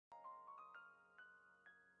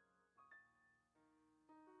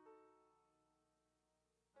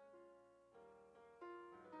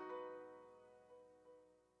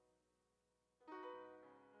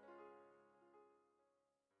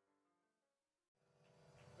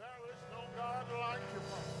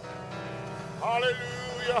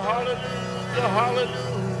Hallelujah, hallelujah,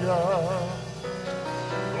 hallelujah.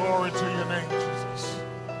 Glory to your name, Jesus.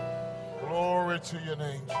 Glory to your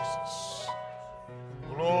name, Jesus.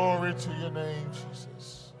 Glory to your name,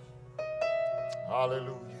 Jesus.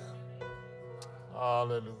 Hallelujah.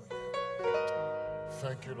 Hallelujah.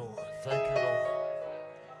 Thank you, Lord. Thank you, Lord.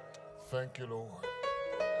 Thank you, Lord.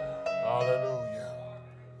 Hallelujah.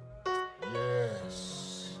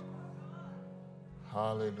 Yes.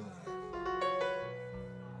 Hallelujah.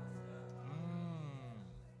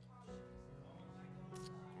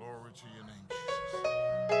 Glory to your name, Jesus.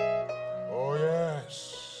 Oh,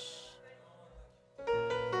 yes.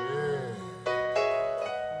 Yeah.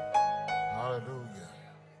 Hallelujah.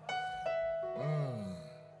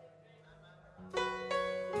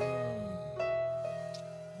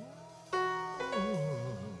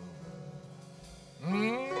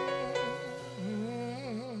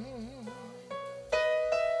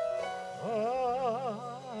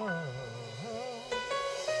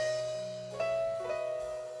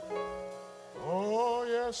 Oh,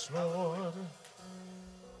 yes, Lord.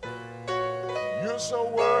 You're so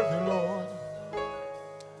worthy, Lord.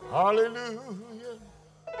 Hallelujah.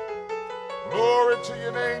 Glory to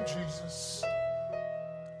your name, Jesus.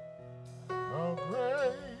 How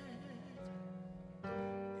great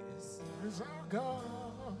is our God.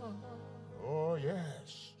 Oh,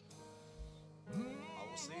 yes. I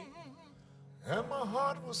will sing. And my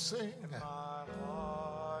heart will sing. My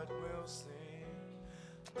heart will sing.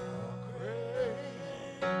 How great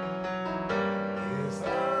is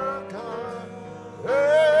our God.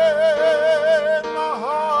 And my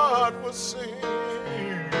heart will sing.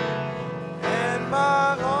 And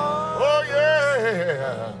my heart. Oh,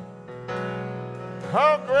 yeah.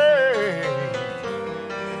 How great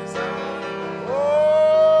is our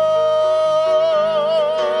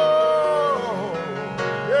oh,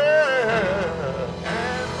 yeah.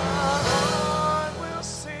 And my heart will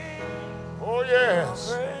sing. Oh,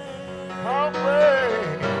 yes. Praise. How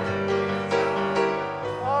great.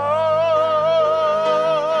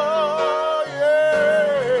 Oh,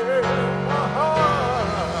 yeah. My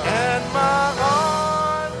heart. And my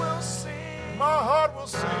heart will sing. My heart will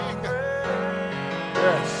sing.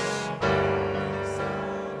 Yes.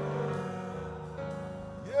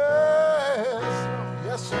 Yes.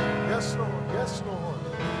 Yes, yes, Lord. Yes, Lord.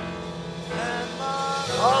 And my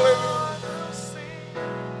Hallelujah. heart will sing.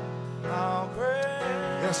 How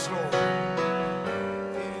great Yes, Lord.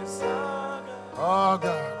 is our God. Oh,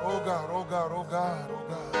 God. Oh, God. Oh, God. Oh, God. Oh,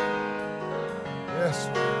 God. Yes,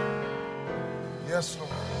 Lord. Yes,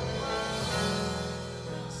 Lord.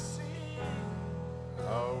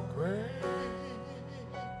 How great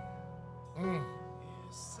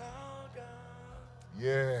Is our God.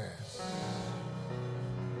 yes.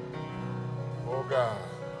 Oh, God.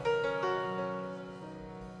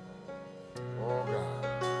 Oh, God.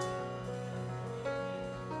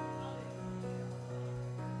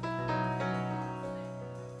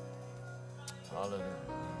 Hallelujah.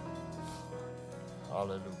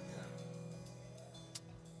 Hallelujah.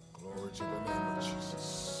 Glory to the name of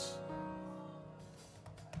Jesus.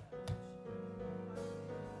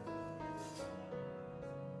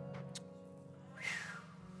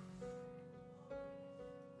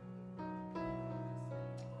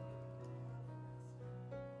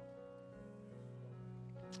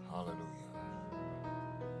 Hallelujah.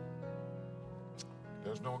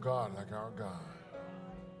 There's no God like our God.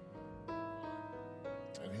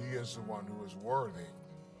 And he is the one who is worthy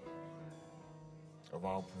of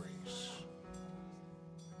our praise.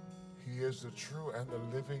 He is the true and the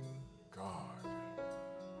living God.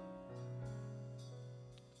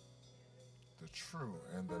 The true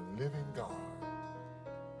and the living God.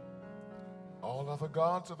 All other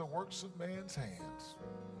gods are the works of man's hands.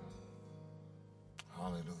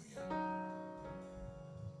 Hallelujah.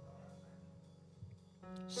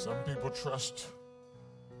 Some people trust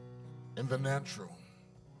in the natural,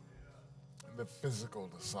 in the physical.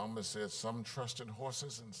 The psalmist says some trust in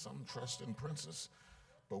horses and some trust in princes.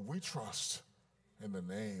 But we trust in the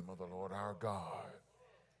name of the Lord our God.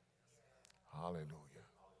 Hallelujah.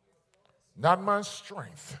 Not my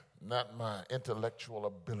strength, not my intellectual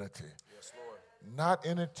ability, Yes, Lord. not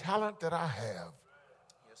any talent that I have,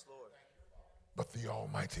 Yes, Lord. but the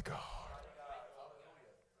Almighty God.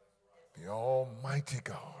 The Almighty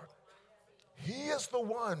God. He is the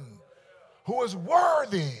one who is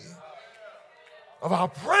worthy of our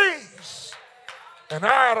praise and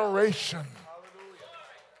our adoration.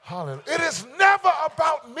 Hallelujah. It is never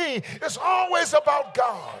about me. It's always about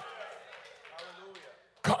God.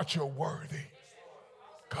 God, you're worthy.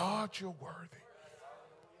 God, you're worthy.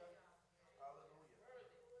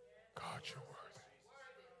 God, you're worthy.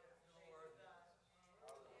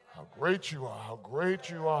 great you are. How great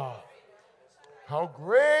you are. How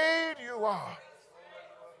great you are.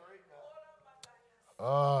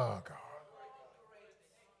 Oh, God.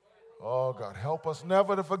 Oh, God, help us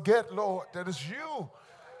never to forget, Lord, that it's you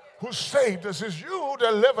who saved us. It's you who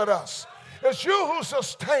delivered us. It's you who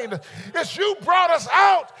sustained us. It's you brought us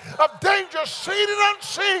out of danger, seen and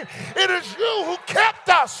unseen. It is you who kept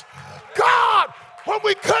us. God, when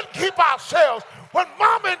we couldn't keep ourselves, when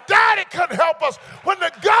mom and daddy couldn't help us, when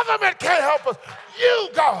the government can't help us, you,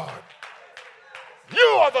 God, you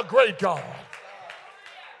are the great God.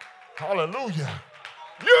 Hallelujah.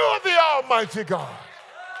 You are the Almighty God.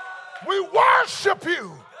 We worship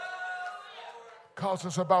you because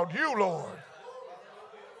it's about you, Lord.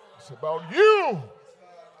 It's about you.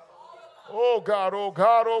 Oh, God, oh,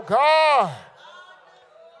 God, oh, God.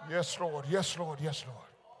 Yes, Lord, yes, Lord, yes, Lord.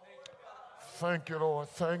 Thank you, Lord,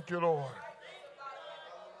 thank you, Lord.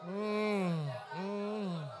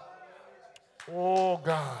 Oh,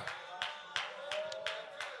 God.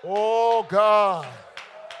 Oh, God.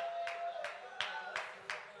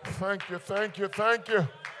 Thank you, thank you, thank you.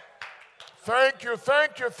 Thank you,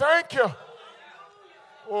 thank you, thank you.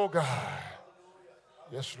 Oh, God.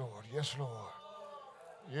 Yes, Lord, yes, Lord.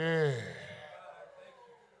 Yeah.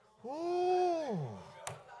 Ooh.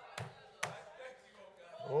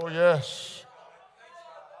 Oh, yes.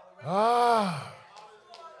 Ah.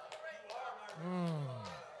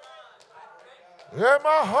 Yeah,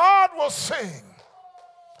 my heart will sing.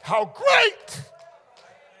 How great.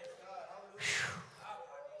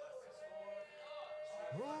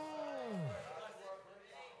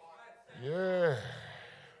 Yeah.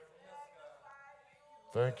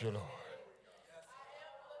 Thank you, Lord.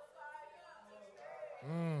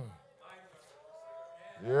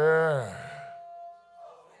 Yeah.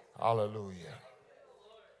 Hallelujah.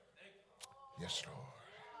 Yes, Lord.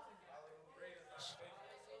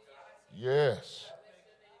 Yes.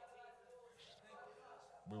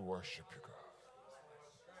 We worship you, God.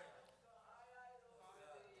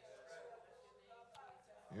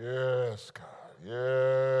 Yes, God.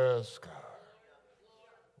 Yes, God.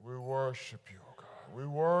 We worship you, God. We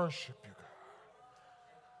worship you,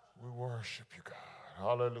 God. We worship you, God.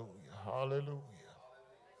 Hallelujah. Hallelujah.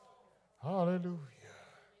 Hallelujah.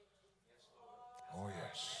 Oh,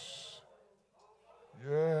 yes. Yes,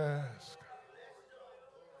 God. Yes, God.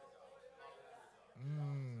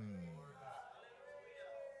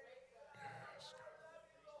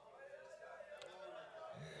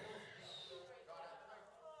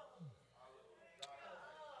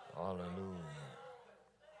 Hallelujah.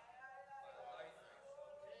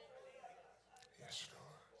 Yes,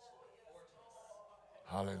 Lord.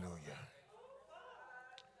 Hallelujah.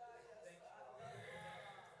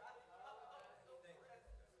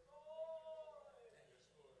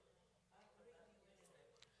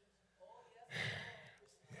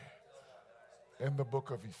 In the book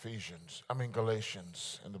of Galatians,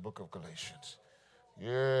 in the book of Galatians.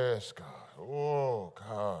 Yes, God. Oh,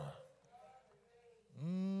 God.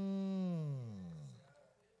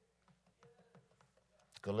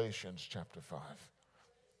 Galatians chapter 5.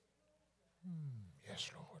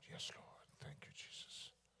 Yes, Lord. Yes, Lord. Thank you,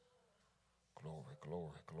 Jesus. Glory,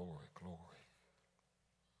 glory, glory, glory.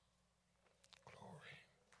 Glory.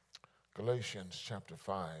 Galatians chapter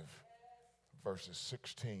 5, verses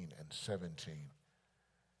 16 and 17.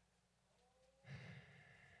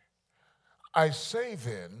 I say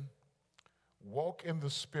then, walk in the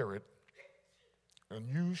Spirit, and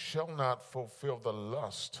you shall not fulfill the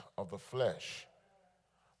lust of the flesh.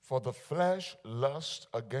 For the flesh lusts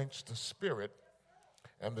against the Spirit,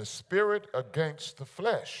 and the Spirit against the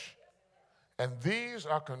flesh. And these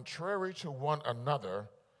are contrary to one another,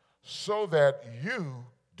 so that you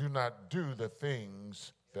do not do the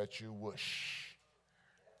things that you wish.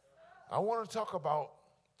 I want to talk about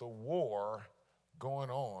the war going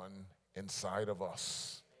on inside of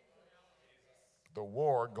us. The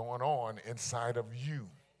war going on inside of you.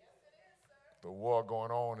 The war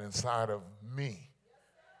going on inside of me.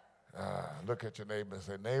 Look at your neighbor and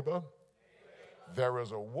say, neighbor, there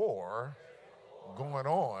is a war going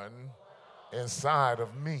on inside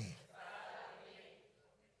of me.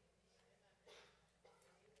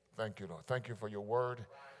 Thank you, Lord. Thank you for your word.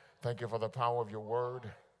 Thank you for the power of your word.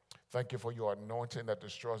 Thank you for your anointing that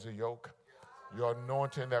destroys the yoke. Your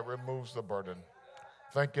anointing that removes the burden.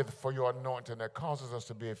 Thank you for your anointing that causes us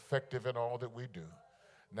to be effective in all that we do.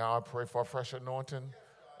 Now I pray for a fresh anointing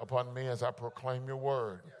upon me as I proclaim your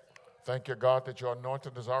word. Thank you, God, that your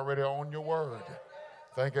anointing is already on your word.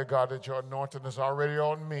 Thank you, God, that your anointing is already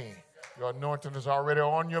on me. Your anointing is already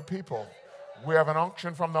on your people. We have an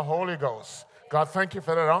unction from the Holy Ghost. God, thank you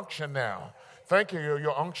for that unction now. thank you.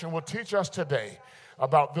 Your unction will teach us today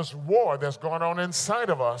about this war that's going on inside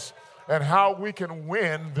of us and how we can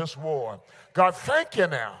win this war. God, thank you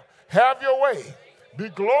now. Have your way. Be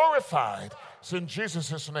glorified. It's in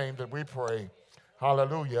Jesus' name that we pray.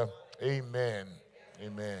 Hallelujah. Amen.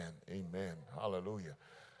 Amen. Amen. Hallelujah.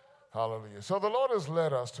 Hallelujah. So the Lord has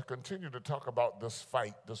led us to continue to talk about this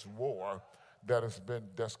fight, this war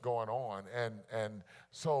that's going on. And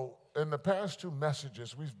so in the past 2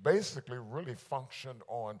 messages, we've basically really functioned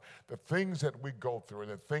on the things that we go through,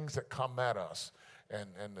 the things that come at us,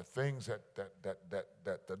 and the things that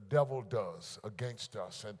the devil does against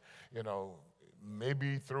us. And, you know,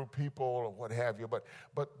 maybe through people or what have you.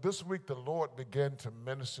 But this week the Lord began to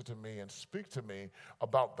minister to me and speak to me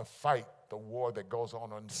about the fight, the war that goes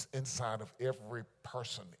on inside of every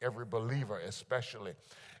person, every believer especially.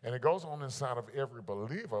 And it goes on inside of every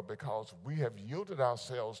believer because we have yielded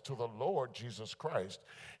ourselves to the Lord Jesus Christ.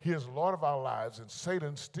 He is Lord of our lives, and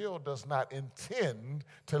Satan still does not intend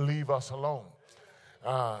to leave us alone.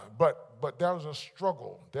 But there's a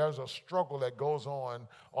struggle. There's a struggle that goes on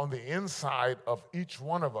the inside of each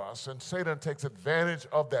one of us, and Satan takes advantage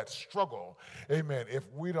of that struggle, amen,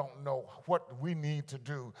 if we don't know what we need to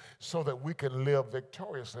do so that we can live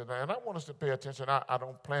victoriously. And I want us to pay attention. I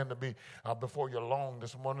don't plan to be before you long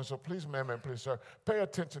this morning, so please, ma'am, and please, sir, pay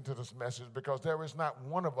attention to this message because there is not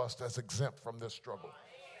one of us that's exempt from this struggle.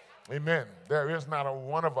 Amen. There is not a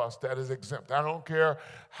one of us that is exempt. I don't care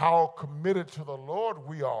how committed to the Lord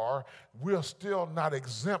we are, we're still not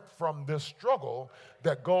exempt from this struggle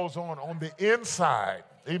that goes on the inside.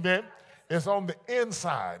 Amen. It's on the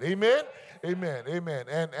inside. Amen. Amen. Amen.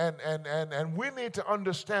 And we need to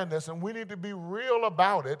understand this, and we need to be real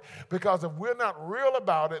about it, because if we're not real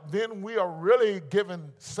about it, then we are really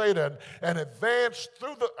giving Satan an advance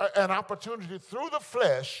through an opportunity through the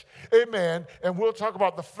flesh. Amen. And we'll talk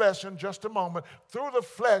about the flesh in just a moment, through the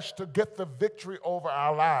flesh to get the victory over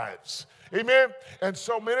our lives. Amen. And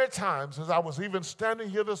so many times, as I was even standing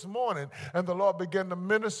here this morning, and the Lord began to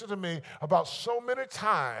minister to me about so many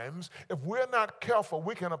times, if we're not careful,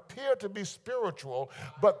 we can appear to be spiritual,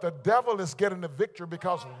 but the devil is getting the victory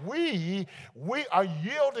because we are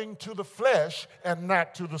yielding to the flesh and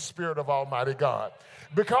not to the Spirit of Almighty God.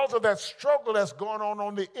 Because of that struggle that's going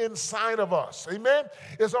on the inside of us. Amen?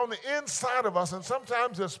 It's on the inside of us, and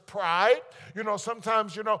sometimes it's pride. You know,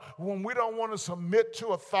 sometimes, when we don't want to submit to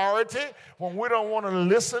authority, when we don't want to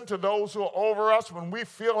listen to those who are over us, when we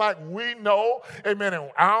feel like we know, amen,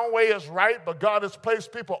 and our way is right, but God has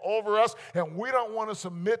placed people over us, and we don't want to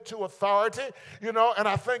submit to authority, and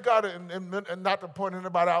I thank God, and not to point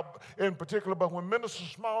anybody out in particular, but when Minister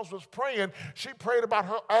Smalls was praying, she prayed about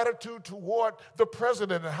her attitude toward the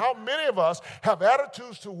president, and how many of us have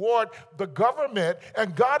attitudes toward the government,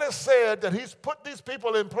 and God has said that he's put these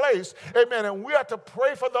people in place, amen, and we have to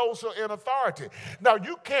pray for those who are in authority. Now,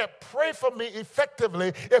 you can't pray for me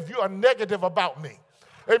effectively if you are negative about me.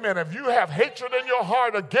 Amen. If you have hatred in your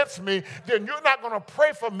heart against me, then you're not going to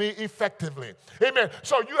pray for me effectively. Amen.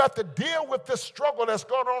 So you have to deal with this struggle that's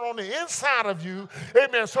going on the inside of you.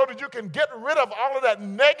 Amen. So that you can get rid of all of that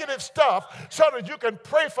negative stuff so that you can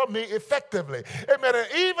pray for me effectively. Amen. And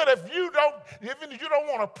even if you don't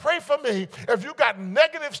want to pray for me, if you got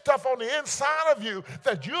negative stuff on the inside of you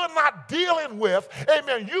that you're not dealing with,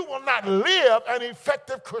 amen, you will not live an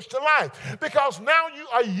effective Christian life, because now you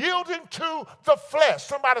are yielding to the flesh.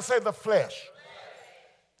 Somebody say the flesh.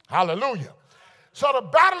 Hallelujah. So the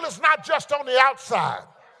battle is not just on the outside.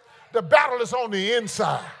 The battle is on the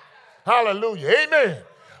inside. Hallelujah. Amen.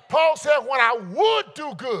 Paul said, when I would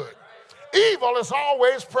do good, evil is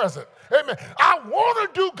always present. Amen. I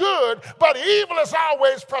want to do good, but evil is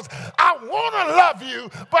always present. I want to love you,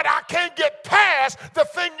 but I can't get past the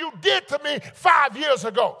thing you did to me 5 years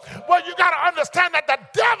ago. Well, you got to understand that the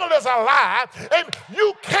devil is alive, and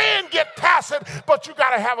you can get past it, but you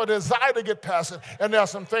got to have a desire to get past it, and there are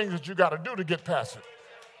some things that you got to do to get past it.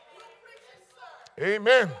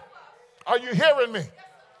 Amen. Are you hearing me?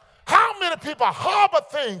 How many people harbor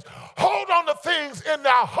things, hold on to things in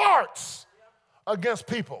their hearts against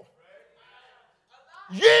people?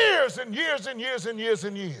 Years and years and years and years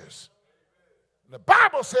and years. The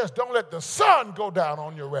Bible says don't let the sun go down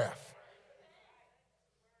on your wrath.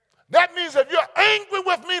 That means if you're angry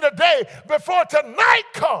with me today, before tonight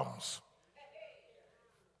comes,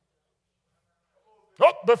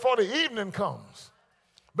 before the evening comes,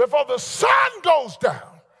 before the sun goes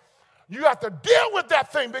down, you have to deal with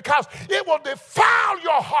that thing, because it will defile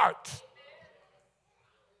your heart.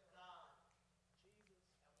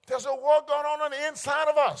 There's a war going on the inside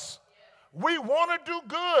of us. We want to do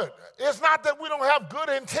good. It's not that we don't have good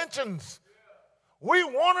intentions. We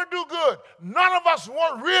want to do good. None of us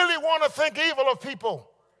really want to think evil of people.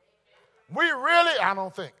 We really, I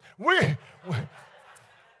don't think.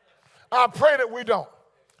 I pray that we don't.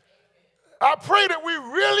 I pray that we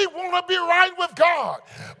really want to be right with God.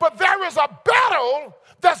 But there is a battle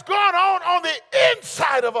that's going on the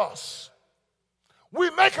inside of us. We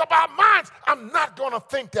make up our minds, I'm not going to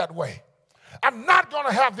think that way. I'm not going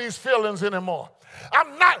to have these feelings anymore.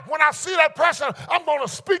 When I see that person, I'm going to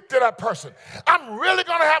speak to that person. I'm really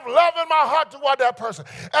going to have love in my heart toward that person.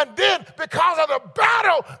 And then, because of the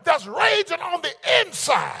battle that's raging on the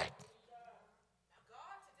inside,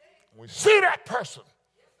 we see that person,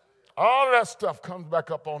 all of that stuff comes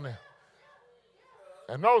back up on there.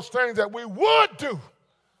 And those things that we would do,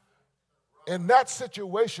 in that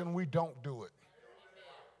situation, we don't do it.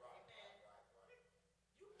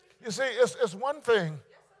 You see, it's one thing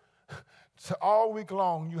to all week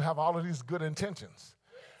long you have all of these good intentions.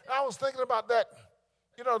 And I was thinking about that,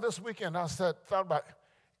 this weekend. I thought about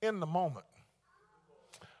in the moment.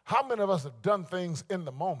 How many of us have done things in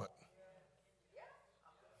the moment?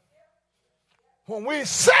 When we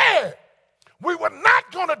said we were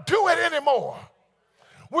not going to do it anymore,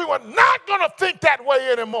 we were not going to think that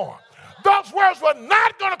way anymore. Those words were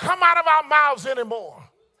not going to come out of our mouths anymore.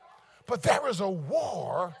 But there is a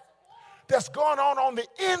war that's going on the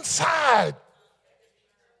inside.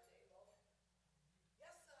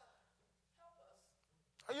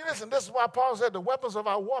 You listen, this is why Paul said the weapons of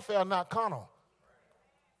our warfare are not carnal.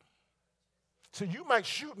 So you might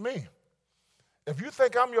shoot me. If you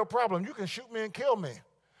think I'm your problem, you can shoot me and kill me.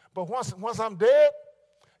 But once I'm dead,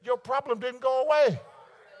 your problem didn't go away.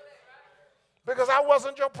 Because I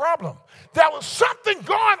wasn't your problem. There was something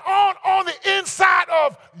going on the inside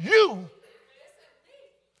of you.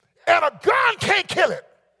 And a gun can't kill it.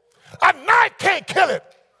 A knife can't kill it.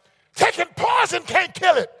 Taking poison can't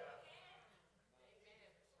kill it.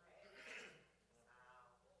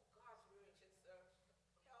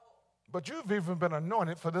 But you've even been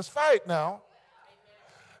anointed for this fight now.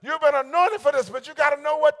 You've been anointed for this, but you got to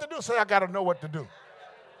know what to do. Say, I got to know what to do.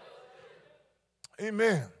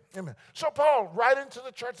 Amen. Amen. So Paul, right into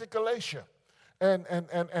the church at Galatia,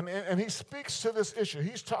 and he speaks to this issue.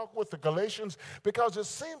 He's talking with the Galatians because it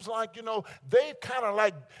seems like, they've kind of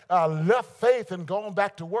like left faith and gone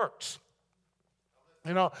back to works.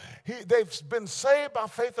 They've been saved by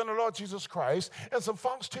faith in the Lord Jesus Christ, and some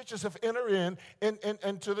false teachers have entered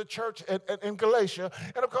into the church in Galatia.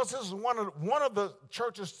 And of course, this is one of the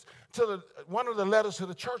churches one of the letters to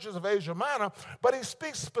the churches of Asia Minor. But he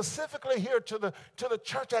speaks specifically here to the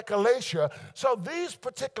church at Galatia. So these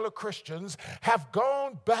particular Christians have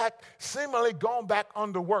seemingly gone back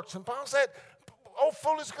under works. And Paul said, "Oh,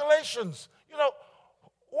 foolish Galatians,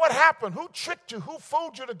 what happened? Who tricked you? Who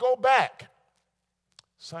fooled you to go back?"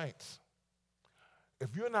 Saints,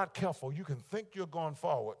 if you're not careful, you can think you're going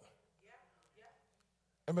forward.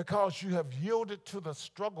 And because you have yielded to the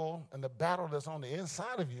struggle and the battle that's on the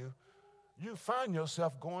inside of you, you find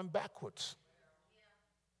yourself going backwards.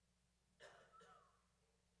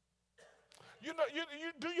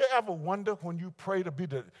 Do you ever wonder when you pray to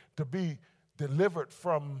be delivered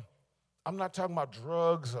from, I'm not talking about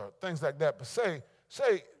drugs or things like that, but say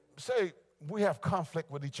we have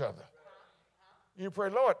conflict with each other. You pray,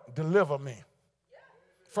 Lord, deliver me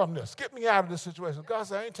from this. Get me out of this situation. God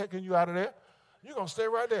said, I ain't taking you out of there. You're going to stay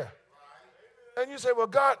right there. And you say, well,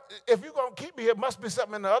 God, if you're going to keep me here, it must be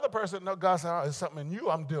something in the other person. No, God said, it's something in you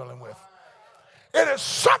I'm dealing with. It is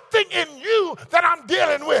something in you that I'm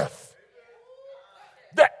dealing with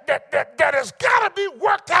that has got to be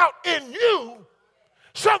worked out in you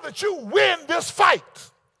so that you win this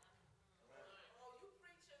fight.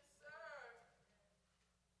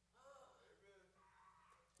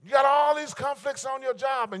 You got all these conflicts on your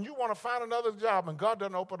job, and you want to find another job, and God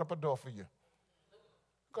doesn't open up a door for you.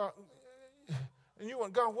 God, and you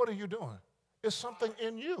want, God, what are you doing? It's something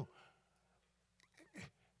in you.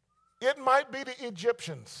 It might be the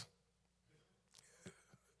Egyptians,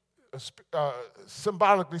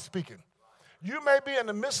 symbolically speaking. You may be in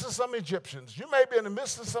the midst of some Egyptians. You may be in the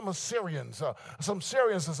midst of some Assyrians, some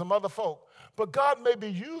Syrians and some other folk. But God may be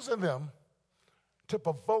using them to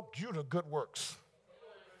provoke you to good works.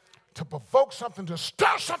 To provoke something, to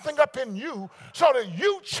stir something up in you so that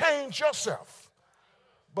you change yourself.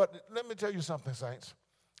 But let me tell you something, saints.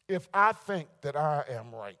 If I think that I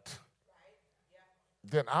am right,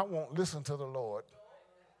 then I won't listen to the Lord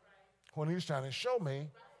when he's trying to show me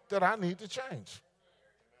that I need to change.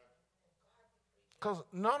 Because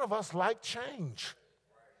none of us like change.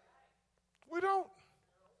 We don't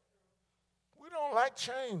like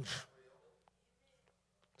change.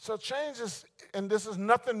 So change is, and this is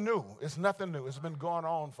nothing new. It's nothing new. It's been going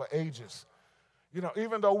on for ages. You know,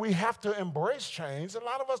 even though we have to embrace change, a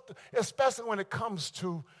lot of us, especially when it comes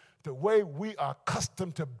to the way we are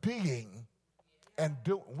accustomed to being and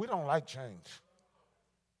do, we don't like change.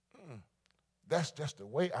 That's just the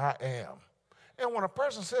way I am. And when a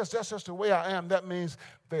person says that's just the way I am, that means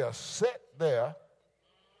they are set there,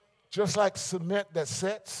 just like cement that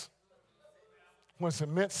sets. When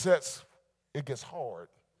cement sets, it gets hard,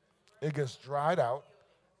 it gets dried out,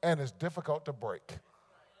 and it's difficult to break.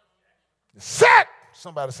 Set!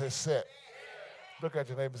 Somebody say set. Look at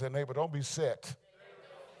your neighbor and say, neighbor, don't be set.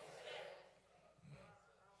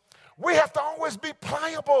 We have to always be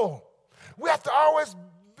pliable. We have to always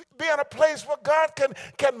be in a place where God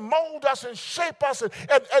can mold us and shape us and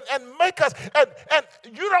make us. And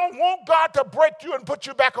you don't want God to break you and put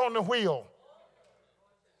you back on the wheel.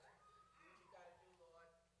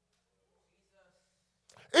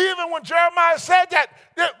 Even when Jeremiah said that,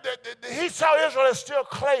 he saw Israel as still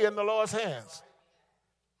clay in the Lord's hands.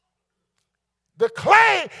 The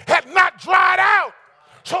clay had not dried out,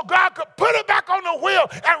 so God could put it back on the wheel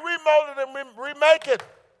and remold it and remake it.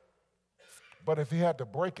 But if he had to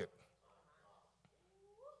break it,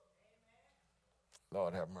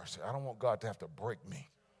 Lord have mercy. I don't want God to have to break me.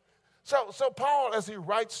 So Paul, as he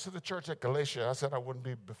writes to the church at Galatia, I said I wouldn't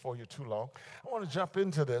be before you too long. I want to jump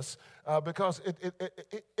into this because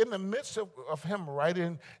in the midst of him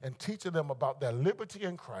writing and teaching them about their liberty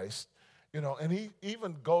in Christ, you know, and he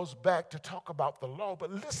even goes back to talk about the law.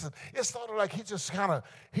 But listen, it's sort of like he just kind of,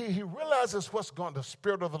 he realizes what's going on. The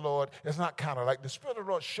Spirit of the Lord is not kind of like the Spirit of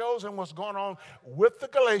the Lord shows him what's going on with the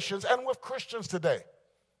Galatians and with Christians today.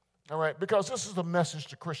 All right, because this is a message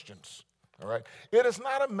to Christians. All right, it is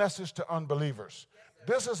not a message to unbelievers.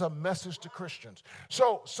 This is a message to Christians.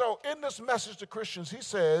 So in this message to Christians, he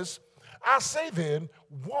says, I say then,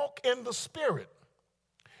 walk in the Spirit,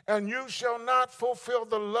 and you shall not fulfill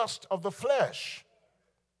the lust of the flesh.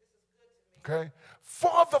 Okay?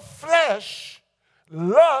 For the flesh,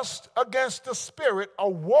 lust against the Spirit, are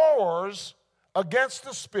wars against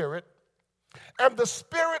the Spirit, and the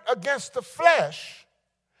Spirit against the flesh,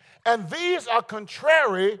 and these are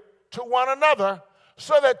contrary to one another,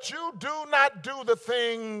 so that you do not do the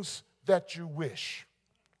things that you wish.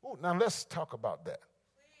 Ooh, now let's talk about that.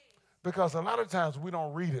 Because a lot of times we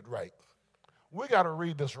don't read it right. We got to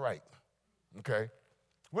read this right, okay?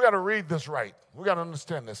 We got to read this right. We got to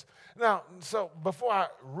understand this. Now, so before I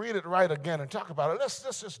read it right again and talk about it, let's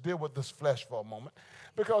just deal with this flesh for a moment.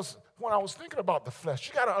 Because when I was thinking about the flesh,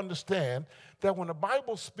 you got to understand that when the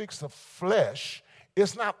Bible speaks of flesh,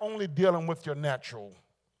 it's not only dealing with your natural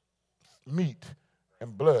meat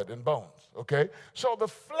and blood and bones, okay? So the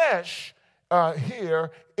flesh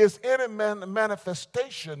here is any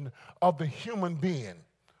manifestation of the human being,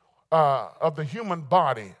 of the human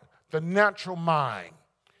body, the natural mind,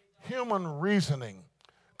 human reasoning,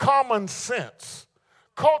 common sense,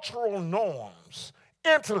 cultural norms,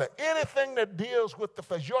 intellect, anything that deals with the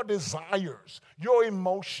flesh, your desires, your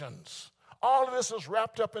emotions. All of this is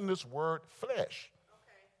wrapped up in this word flesh.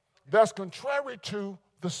 That's contrary to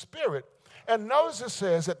the Spirit. And notice it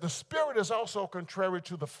says that the Spirit is also contrary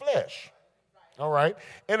to the flesh. All right?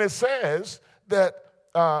 And it says that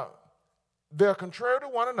they're contrary to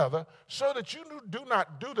one another so that you do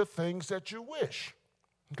not do the things that you wish.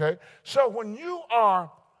 Okay? So when you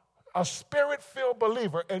are a Spirit-filled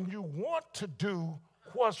believer and you want to do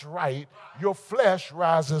what's right, your flesh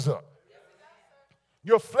rises up.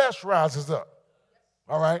 Your flesh rises up.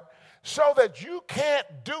 All right? So that you can't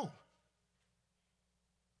do.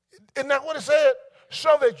 Isn't that what it said?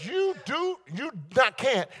 So that you do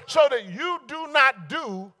not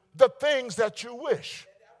do the things that you wish.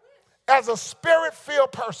 As a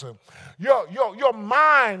Spirit-filled person, your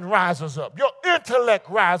mind rises up, your intellect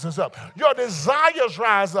rises up, your desires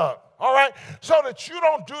rise up, all right? So that you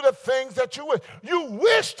don't do the things that you wish. You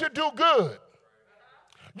wish to do good.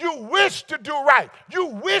 You wish to do right. You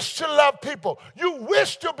wish to love people. You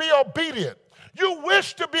wish to be obedient. You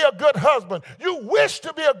wish to be a good husband. You wish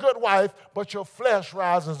to be a good wife, but your flesh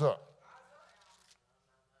rises up.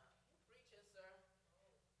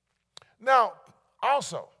 Now,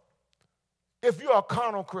 also, if you're a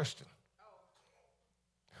carnal Christian,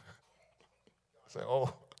 say,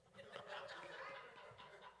 oh.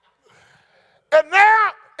 And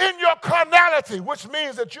now, in your carnality, which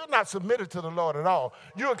means that you're not submitted to the Lord at all,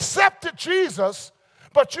 you accepted Jesus,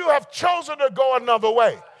 but you have chosen to go another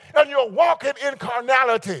way. And you're walking in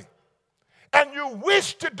carnality, and you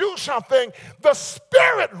wish to do something, the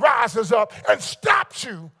Spirit rises up and stops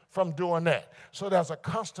you from doing that. So there's a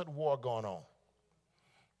constant war going on.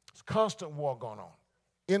 It's constant war going on.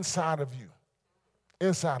 inside of you.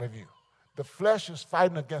 Inside of you. The flesh is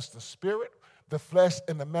fighting against the spirit. The flesh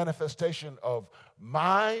in the manifestation of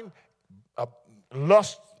mind,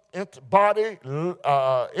 lust, body,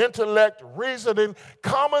 intellect, reasoning,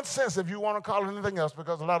 common sense, if you want to call it anything else,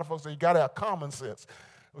 because a lot of folks say you got to have common sense.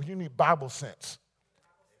 Well, you need Bible sense.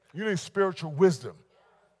 You need spiritual wisdom.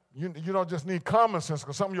 You don't just need common sense,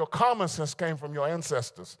 because some of your common sense came from your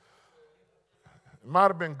ancestors. It might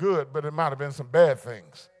have been good, but it might have been some bad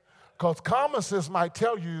things. Because common sense might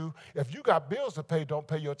tell you, if you got bills to pay, don't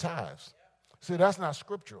pay your tithes. See, that's not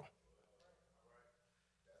scriptural.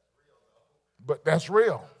 But that's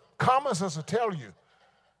real. Common sense will tell you,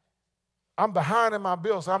 I'm behind in my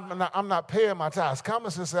bills. I'm not paying my tithes.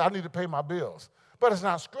 Common sense says I need to pay my bills. But it's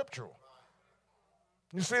not scriptural.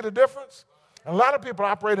 You see the difference? A lot of people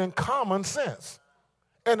operate in common sense.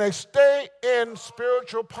 And they stay in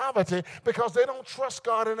spiritual poverty because they don't trust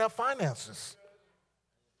God in their finances.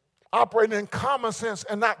 Operating in common sense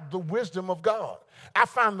and not the wisdom of God. I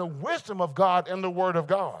find the wisdom of God in the Word of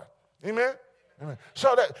God. Amen? Amen.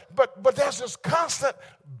 So but there's this constant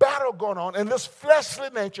battle going on, and this fleshly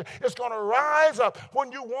nature is going to rise up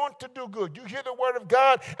when you want to do good. You hear the word of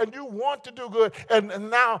God, and you want to do good, and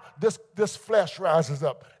now this flesh rises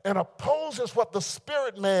up and opposes what the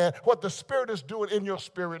spirit is doing in your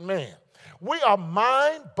spirit man. We are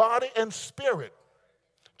mind, body, and spirit,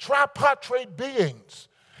 tripartite beings.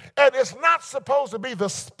 And it's not supposed to be the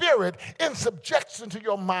spirit in subjection to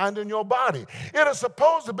your mind and your body. It is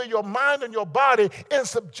supposed to be your mind and your body in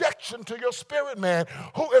subjection to your spirit man,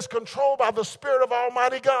 who is controlled by the Spirit of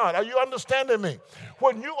Almighty God. Are you understanding me?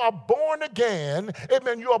 When you are born again,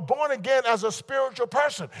 amen, you are born again as a spiritual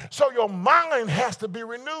person. So your mind has to be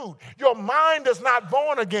renewed. Your mind is not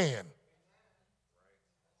born again.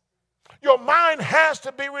 Your mind has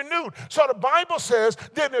to be renewed. So the Bible says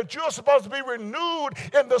then that you're supposed to be renewed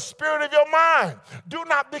in the spirit of your mind. Do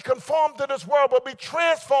not be conformed to this world, but be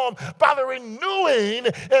transformed by the renewing.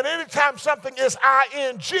 And anytime something is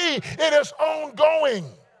ing, it is ongoing.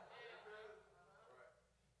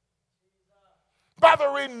 By the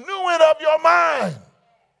renewing of your mind.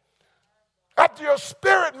 After your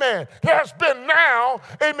spirit man, there has been now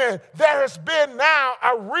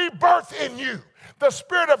a rebirth in you. The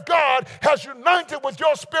Spirit of God has united with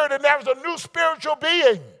your spirit, and there is a new spiritual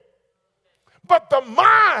being. But the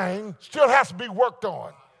mind still has to be worked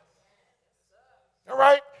on. All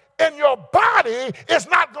right? And your body is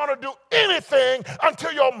not going to do anything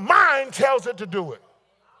until your mind tells it to do it.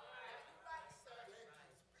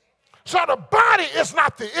 So the body is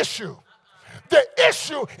not the issue. The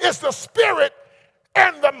issue is the spirit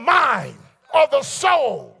and the mind, or the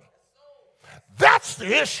soul. That's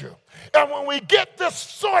the issue. And when we get this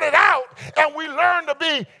sorted out and we learn to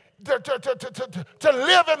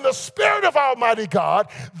live in the Spirit of Almighty God,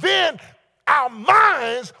 then our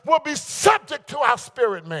minds will be subject to our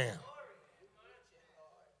spirit man.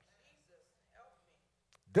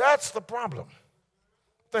 That's the problem.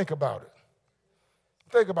 Think about it.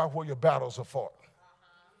 Think about where your battles are fought.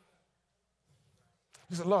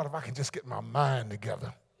 You say, Lord, if I can just get my mind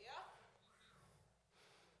together.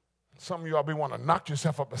 Some of y'all be wanting to knock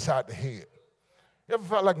yourself up beside the head. You ever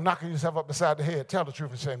felt like knocking yourself up beside the head? Tell the truth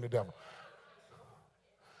and shame the devil.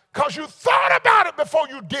 Because you thought about it before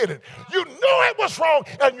you did it. You knew it was wrong,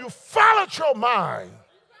 and you followed your mind.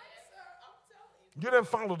 You didn't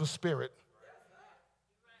follow the spirit.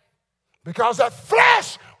 Because that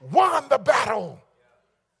flesh won the battle.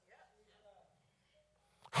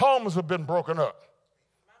 Homes have been broken up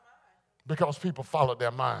because people followed their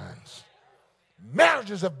minds.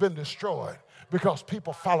 Marriages have been destroyed because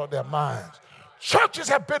people followed their minds. Churches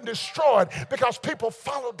have been destroyed because people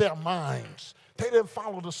followed their minds. They didn't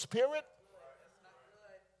follow the Spirit.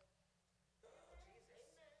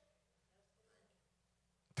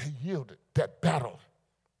 They yielded. That battle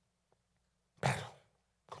going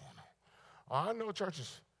on. I know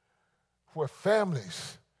churches where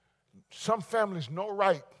some families know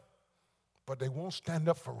right, but they won't stand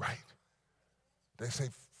up for right. They say,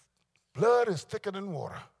 blood is thicker than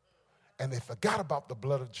water. And they forgot about the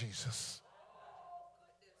blood of Jesus.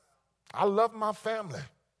 I love my family.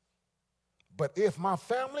 But if my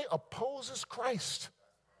family opposes Christ,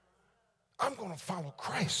 I'm going to follow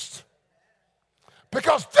Christ.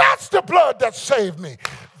 Because that's the blood that saved me.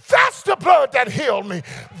 That's the blood that healed me.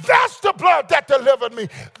 That's the blood that delivered me.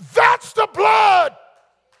 That's the blood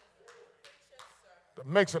that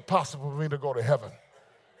makes it possible for me to go to heaven.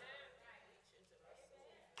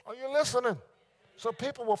 Are you listening? So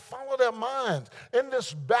people will follow their minds. In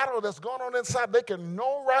this battle that's going on inside, they can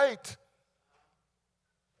know right.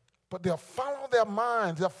 But they'll follow their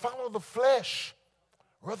minds. They'll follow the flesh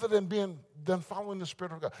rather than following the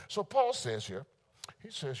Spirit of God. So Paul says here, he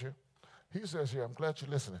says here, I'm glad you're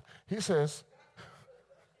listening. He says,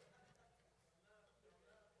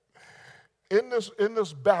 in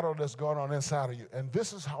this battle that's going on inside of you, and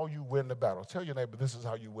this is how you win the battle. Tell your neighbor, this is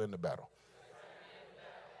how you win the battle.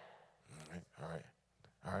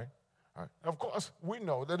 All right. Of course, we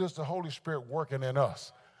know that it's the Holy Spirit working in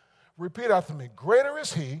us. Repeat after me. Greater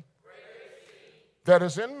is He that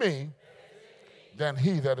is in me than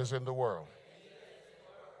he that is in the world.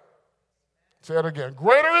 Say it again.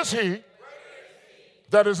 Greater is He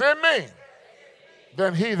that is in me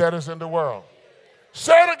than he that is in the world.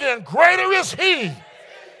 Say it again. Greater is He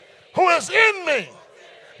who is in me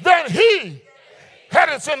than he that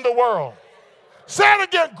is in the world. Say it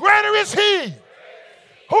again. Greater is He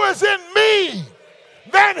who is in me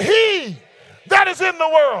than he that is in the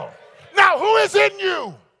world. Now, who is in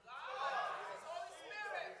you?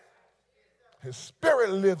 His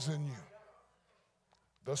Spirit lives in you.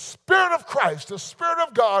 The Spirit of Christ, the Spirit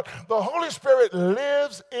of God, the Holy Spirit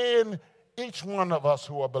lives in each one of us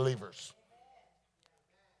who are believers.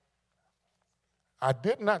 I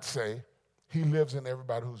did not say He lives in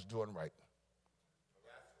everybody who's doing right.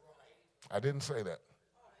 I didn't say that.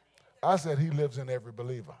 I said He lives in every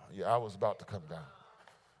believer. Yeah, I was about to come down.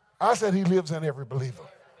 I said He lives in every believer.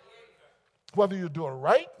 Whether you're doing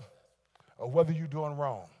right or whether you're doing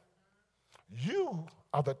wrong. You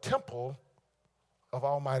are the temple of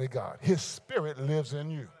Almighty God. His Spirit lives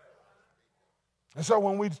in you. And so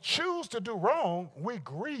when we choose to do wrong, we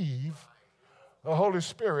grieve the Holy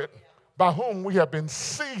Spirit by whom we have been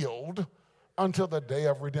sealed until the day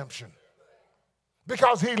of redemption.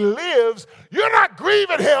 Because He lives, you're not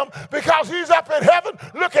grieving Him because He's up in heaven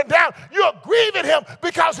looking down. You're grieving Him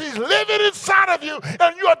because He's living inside of you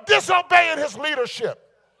and you're disobeying His leadership.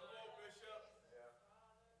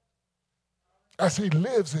 As He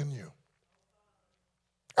lives in you.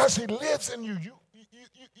 As He lives in you,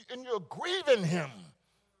 and you're grieving Him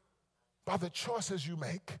by the choices you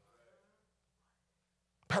make.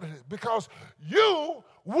 Because you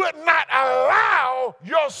would not allow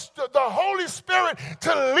the Holy Spirit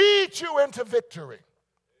to lead you into victory.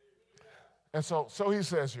 And so he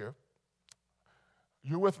says here,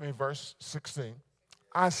 you're with me, verse 16.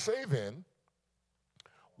 I say then,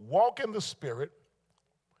 walk in the Spirit,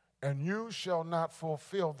 and you shall not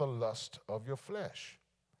fulfill the lust of your flesh.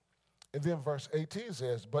 And then verse 18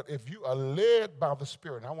 says, but if you are led by the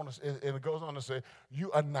Spirit, and it goes on to say,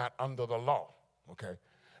 you are not under the law. Okay?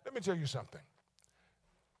 Let me tell you something.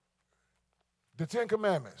 The Ten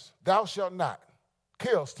Commandments, thou shalt not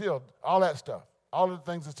kill, steal, all that stuff. All of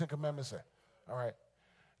the things the Ten Commandments say. All right?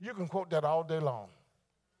 You can quote that all day long.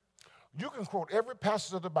 You can quote every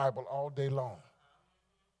passage of the Bible all day long.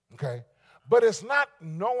 Okay? But it's not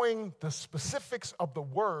knowing the specifics of the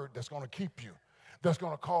word that's going to keep you, that's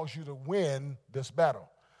going to cause you to win this battle.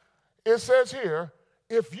 It says here,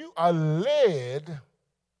 if you are led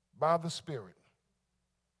by the Spirit.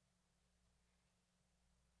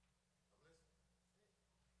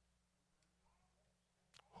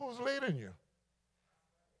 Who's leading you?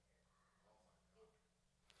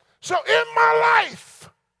 So in my life,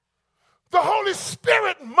 the Holy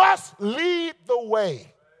Spirit must lead the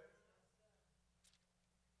way.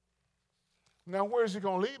 Now, where is He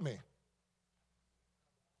going to lead me?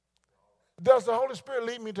 Does the Holy Spirit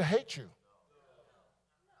lead me to hate you?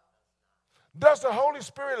 Does the Holy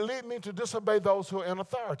Spirit lead me to disobey those who are in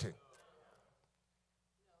authority?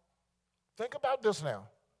 Think about this now.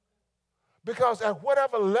 Because at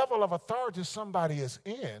whatever level of authority somebody is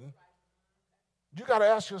in, you got to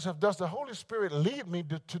ask yourself, does the Holy Spirit lead me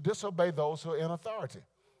to disobey those who are in authority?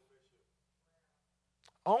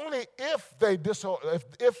 Only if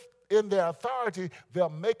if in their authority they're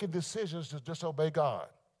making decisions to disobey God.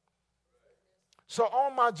 So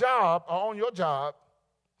on my job, or on your job,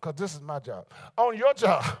 because this is my job, on your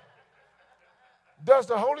job, does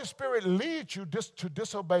the Holy Spirit lead you to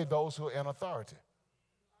disobey those who are in authority?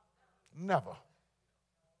 Never.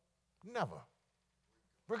 Never.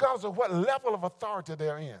 Regardless of what level of authority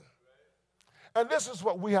they're in. And this is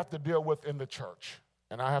what we have to deal with in the church.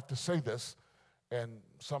 And I have to say this, and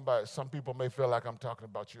some people may feel like I'm talking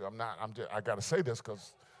about you. I'm not. I got to say this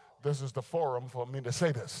because this is the forum for me to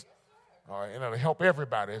say this. All right, and it'll help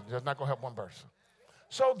everybody. It's just not going to help one person.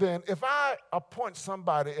 So then, if I appoint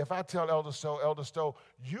somebody, if I tell Elder Stowe,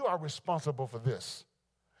 you are responsible for this.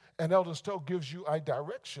 And Elder Stowe gives you a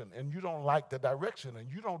direction, and you don't like the direction, and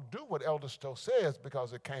you don't do what Elder Stowe says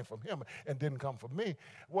because it came from him and didn't come from me.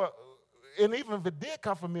 Well, and even if it did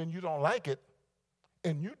come from me and you don't like it,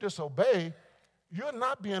 and you disobey, you're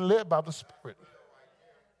not being led by the Spirit.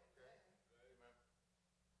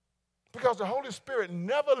 because the Holy Spirit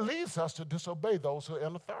never leads us to disobey those who are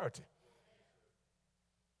in authority.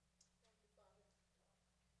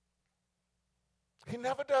 He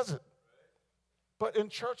never does it. But in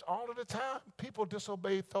church all of the time, people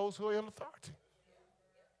disobey those who are in authority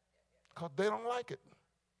because they don't like it.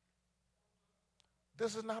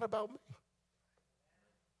 This is not about me.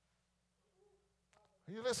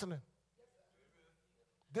 Are you listening?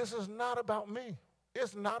 This is not about me.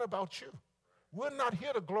 It's not about you. We're not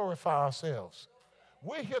here to glorify ourselves.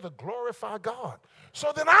 We're here to glorify God.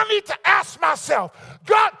 So then I need to ask myself,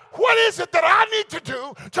 God, what is it that I need to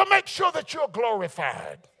do to make sure that you're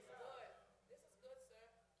glorified?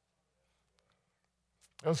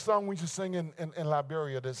 There's a song we used to sing in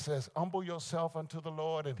Liberia that says, humble yourself unto the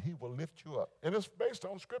Lord and he will lift you up. And it's based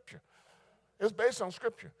on Scripture. It's based on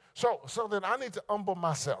Scripture. So then I need to humble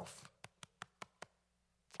myself.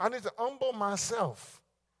 I need to humble myself.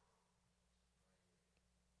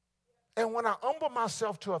 And when I humble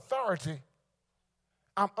myself to authority,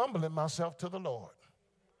 I'm humbling myself to the Lord.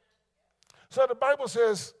 So the Bible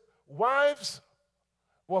says, wives,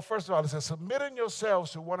 well, first of all, it says, submitting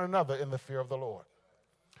yourselves to one another in the fear of the Lord.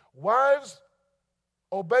 Wives,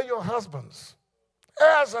 obey your husbands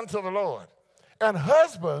as unto the Lord. And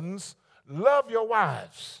husbands, love your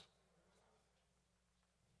wives.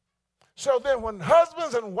 So then when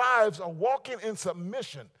husbands and wives are walking in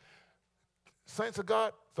submission, saints of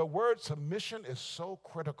God, the word submission is so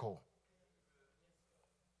critical.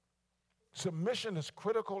 Submission is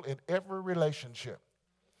critical in every relationship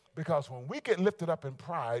because when we get lifted up in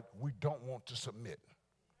pride, we don't want to submit.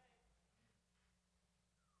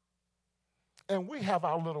 And we have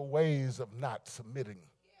our little ways of not submitting.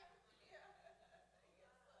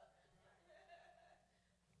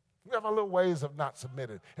 We have our little ways of not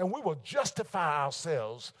submitting. And we will justify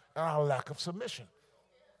ourselves and our lack of submission.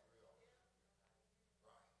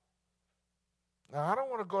 Now, I don't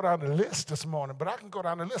want to go down the list this morning, but I can go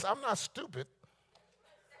down the list. I'm not stupid.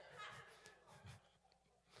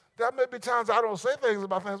 There may be times I don't say things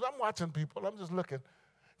about things, but I'm watching people. I'm just looking.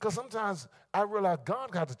 Because sometimes I realize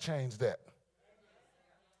God got to change that.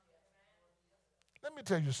 Let me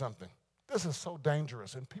tell you something. This is so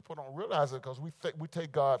dangerous, and people don't realize it because we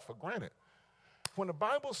take God for granted. When the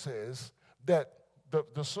Bible says that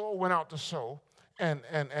the sower went out to sow, and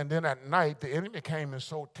then at night the enemy came and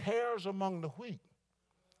sowed tares among the wheat,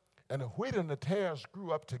 and the wheat and the tares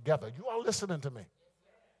grew up together. You are listening to me.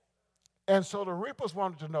 And so the reapers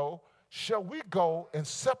wanted to know, shall we go and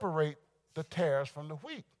separate the tares from the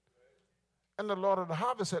wheat? And the Lord of the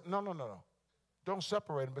harvest said, no. Don't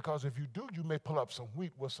separate them, because if you do, you may pull up some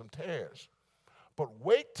wheat with some tares. But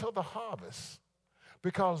wait till the harvest,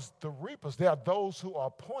 because the reapers, they are those who are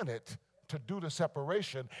appointed to do the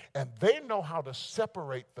separation, and they know how to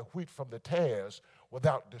separate the wheat from the tares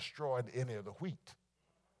without destroying any of the wheat.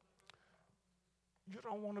 You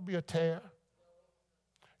don't want to be a tare.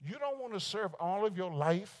 You don't want to serve all of your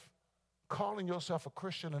life calling yourself a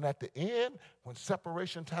Christian, and at the end, when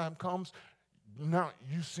separation time comes, now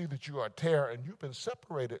you see that you are a tare and you've been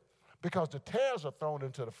separated because the tares are thrown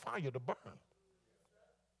into the fire to burn.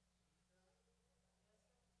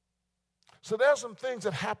 So there's some things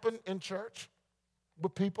that happen in church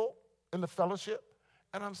with people in the fellowship,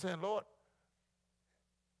 and I'm saying, Lord,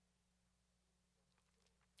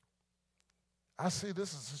 I see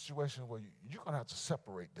this is a situation where you're going to have to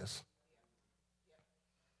separate this.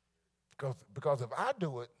 Because if I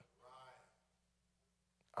do it,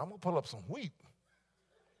 I'm going to pull up some wheat.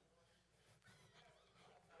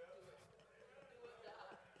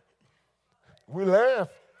 We laugh,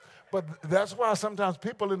 but that's why sometimes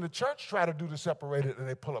people in the church try to do the separated and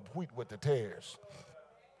they pull up wheat with the tares.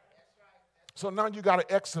 So now you got an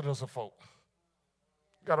exodus of folk.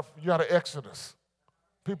 You got an exodus.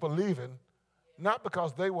 People leaving, not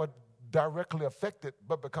because they were directly affected,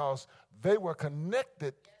 but because they were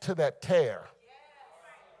connected to that tare.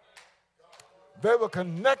 They were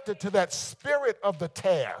connected to that spirit of the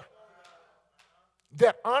tare.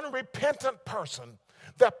 That unrepentant person,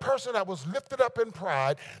 that person that was lifted up in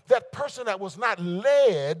pride, that person that was not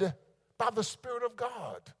led by the Spirit of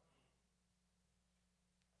God.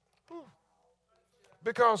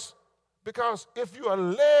 Because if you are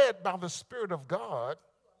led by the Spirit of God,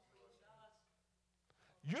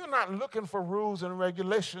 you're not looking for rules and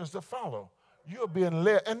regulations to follow. You're being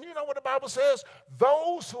led. And you know what the Bible says?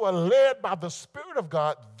 Those who are led by the Spirit of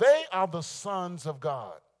God, they are the sons of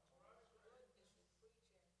God.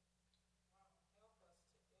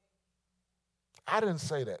 I didn't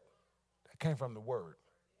say that. That came from the Word.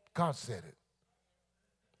 God said it.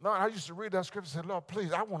 No, I used to read that scripture and say, Lord,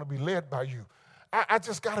 please, I want to be led by you. I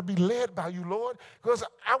just got to be led by you, Lord, because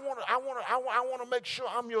I want to make sure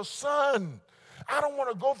I'm your son. I don't want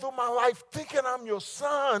to go through my life thinking I'm your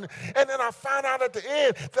son, and then I find out at the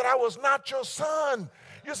end that I was not your son.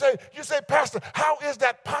 You say, Pastor, how is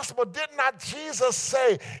that possible? Did not Jesus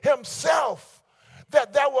say himself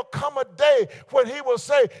that there will come a day when he will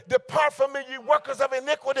say, depart from me, you workers of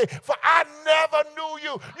iniquity, for I never knew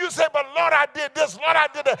you. You say, but Lord, I did this, Lord, I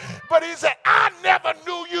did that. But he said, I never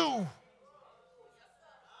knew you.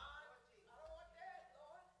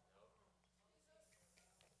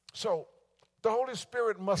 So the Holy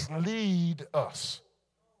Spirit must lead us.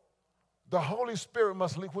 The Holy Spirit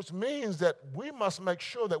must lead, which means that we must make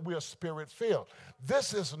sure that we are Spirit-filled.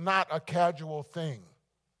 This is not a casual thing,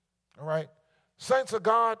 all right? Saints of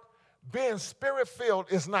God, being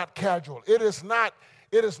Spirit-filled is not casual. It is not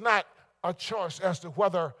a choice as to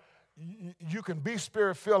whether you can be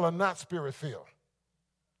Spirit-filled or not Spirit-filled,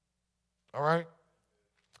 all right?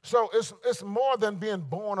 So it's more than being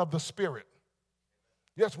born of the Spirit.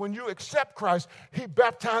 Yes, when you accept Christ, he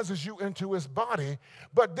baptizes you into his body,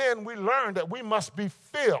 but then we learn that we must be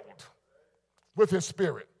filled with his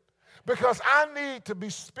Spirit. Because I need to be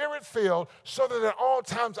Spirit-filled so that at all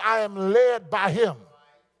times I am led by him.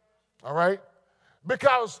 All right?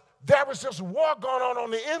 Because there is this war going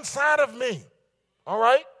on the inside of me. All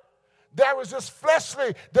right? There is this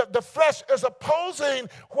fleshly, the flesh is opposing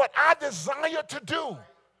what I desire to do.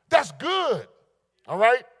 That's good. All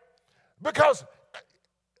right? Because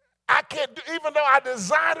I can't do, even though I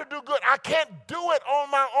desire to do good, I can't do it on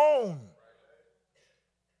my own.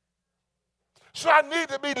 So I need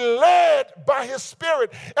to be led by his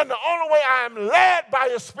Spirit. And the only way I am led by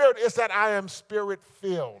his Spirit is that I am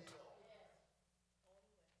Spirit-filled.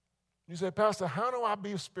 You say, Pastor, how do I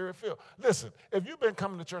be Spirit-filled? Listen, if you've been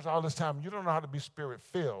coming to church all this time, you don't know how to be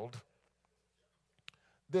Spirit-filled,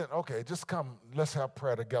 then, okay, just come, let's have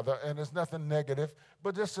prayer together. And there's nothing negative,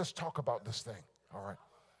 but let's just talk about this thing, all right?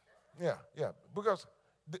 Yeah, because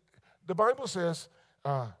the Bible says,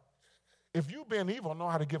 if you being evil know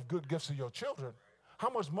how to give good gifts to your children, how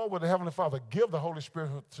much more will the Heavenly Father give the Holy Spirit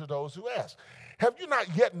to those who ask? Have you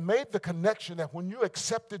not yet made the connection that when you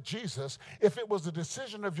accepted Jesus, if it was the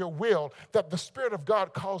decision of your will, that the Spirit of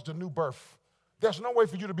God caused a new birth? There's no way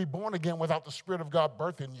for you to be born again without the Spirit of God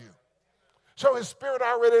birthing you. So his Spirit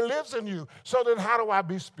already lives in you. So then how do I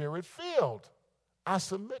be Spirit-filled? I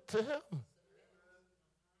submit to him.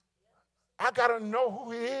 I got to know who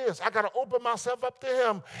he is. I got to open myself up to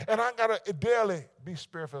him, and I got to daily be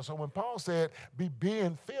Spirit-filled. So when Paul said, be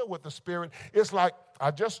being filled with the Spirit, it's like I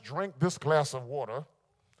just drank this glass of water,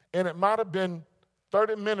 and it might have been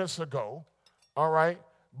 30 minutes ago, all right?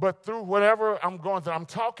 But through whatever I'm going through, I'm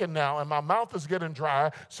talking now, and my mouth is getting dry,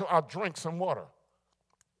 so I'll drink some water.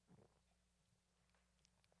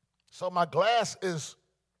 So my glass is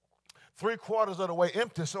 3/4 of the way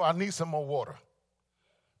empty, so I need some more water.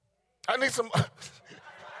 I need some.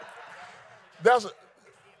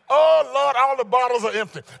 Oh, Lord, all the bottles are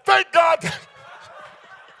empty. Thank God.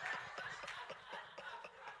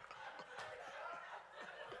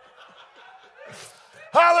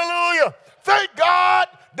 Hallelujah. Thank God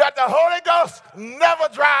that the Holy Ghost never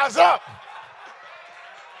dries up.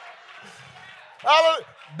 Hallelujah.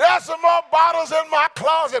 There's some more bottles in my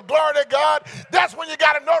closet. Glory to God. That's when you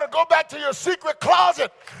got to know to go back to your secret closet.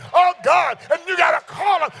 Oh, God. And you got to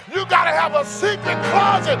call him. You got to have a secret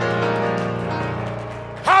closet.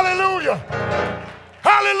 Hallelujah.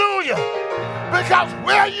 Hallelujah. Because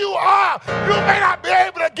where you are, you may not be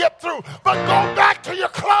able to get through. But go back to your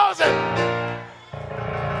closet.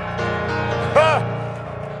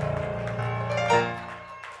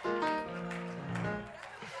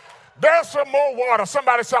 There's some more water.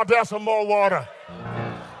 Somebody shout, there's some more water.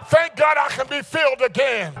 Thank God I can be filled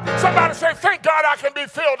again. Somebody say, thank God I can be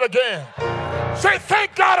filled again. Say,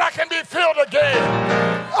 thank God I can be filled again.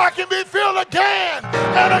 I can be filled again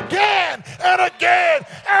and again and again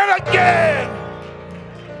and again.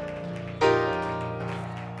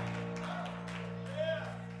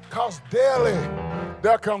 Because daily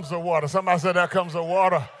there comes the water. Somebody said, there comes the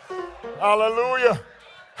water. Hallelujah.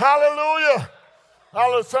 Hallelujah.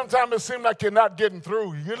 Sometimes it seems like you're not getting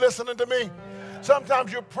through. You listening to me? Sometimes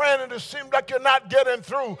you're praying and it seems like you're not getting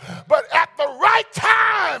through. But at the right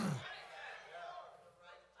time.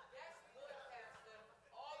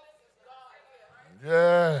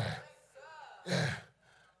 Yeah.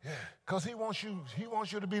 Because he wants you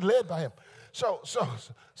to be led by him. So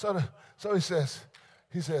he says,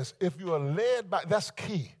 if you are led by, that's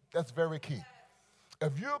key. That's very key.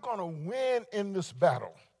 If you're going to win in this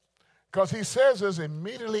battle, because he says this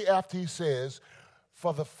immediately after he says,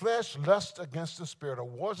 For the flesh lusts against the spirit, or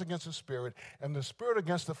wars against the spirit, and the spirit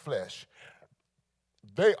against the flesh.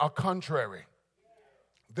 They are contrary.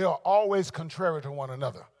 They are always contrary to one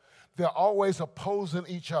another. They're always opposing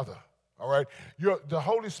each other. All right? The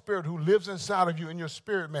Holy Spirit who lives inside of you in your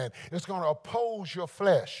spirit, man, is going to oppose your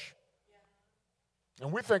flesh.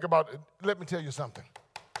 And we think about it. Let me tell you something.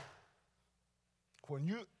 When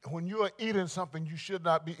you are eating something you should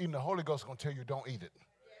not be eating, the Holy Ghost is going to tell you don't eat it.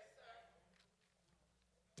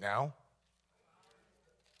 Now,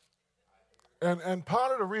 and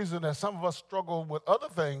part of the reason that some of us struggle with other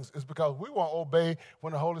things is because we won't obey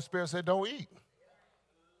when the Holy Spirit said don't eat.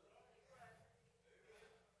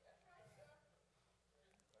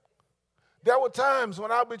 There were times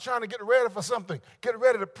when I'll be trying to get ready for something, get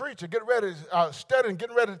ready to preach or get ready to study and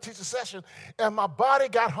getting ready to teach a session, and my body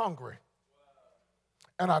got hungry.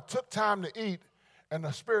 And I took time to eat, and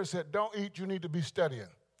the Spirit said, don't eat, you need to be studying.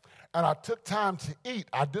 And I took time to eat.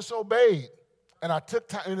 I disobeyed, and I took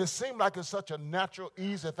time, and it seemed like it's such a natural,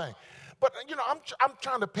 easy thing. But, I'm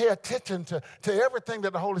trying to pay attention to everything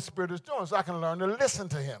that the Holy Spirit is doing so I can learn to listen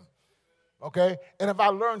to him. Okay? And if I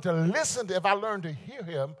learn to listen, if I learn to hear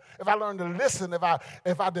him, if I learn to listen,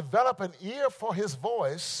 if I develop an ear for his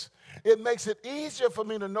voice, it makes it easier for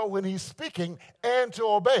me to know when he's speaking and to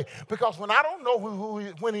obey. Because when I don't know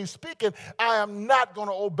when he's speaking, I am not going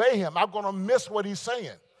to obey him. I'm going to miss what he's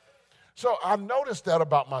saying. So I noticed that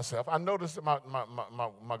about myself. I noticed that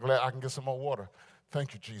my glad I can get some more water.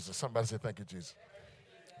 Thank you, Jesus. Somebody say thank you, Jesus.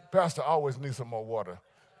 Pastor always needs some more water.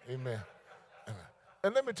 Amen. Amen.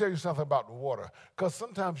 And let me tell you something about the water. Because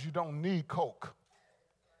sometimes you don't need Coke.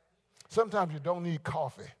 Sometimes you don't need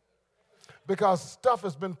coffee. Because stuff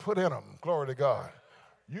has been put in them. Glory to God.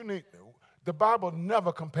 The Bible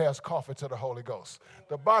never compares coffee to the Holy Ghost.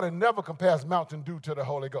 The Bible never compares Mountain Dew to the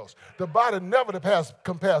Holy Ghost. The Bible never compares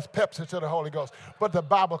Pepsi to the Holy Ghost. But the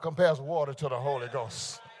Bible compares water to the Holy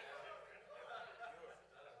Ghost.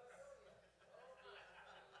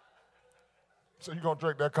 So you're going to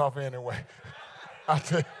drink that coffee anyway. I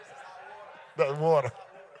tell you, that's water.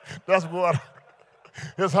 That's water.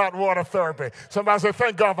 It's hot water therapy. Somebody say,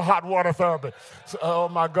 thank God for hot water therapy. So, oh,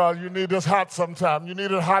 my God, you need this hot sometime. You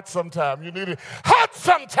need it hot sometime. You need it hot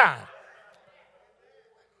sometime.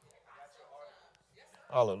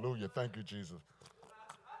 Hallelujah. Thank you, Jesus.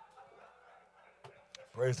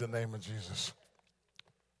 Praise the name of Jesus.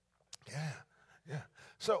 Yeah.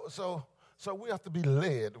 So we have to be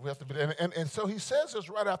led. We have to be, and so he says this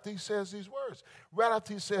right after he says these words. Right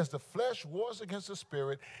after he says the flesh wars against the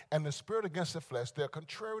spirit and the spirit against the flesh. They're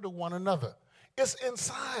contrary to one another. It's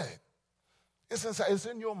inside. It's inside. It's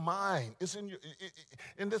in your mind. It's in your.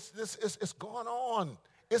 It's going on.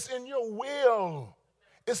 It's in your will.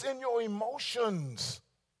 It's in your emotions.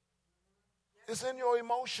 It's in your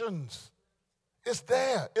emotions. It's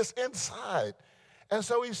there. It's inside. And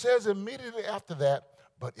so he says immediately after that,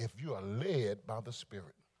 but if you are led by the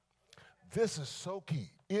Spirit, this is so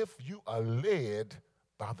key. If you are led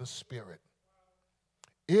by the Spirit,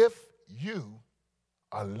 if you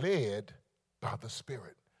are led by the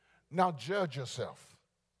Spirit. Now judge yourself.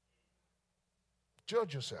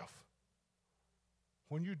 Judge yourself.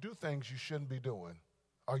 When you do things you shouldn't be doing,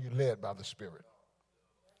 are you led by the Spirit?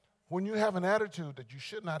 When you have an attitude that you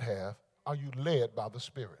should not have, are you led by the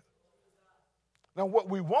Spirit? Now, what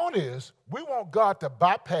we want is, we want God to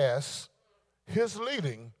bypass his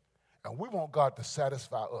leading, and we want God to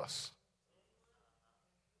satisfy us.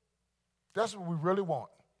 That's what we really want,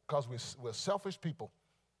 because we're selfish people.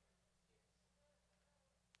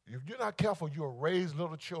 If you're not careful, you'll raise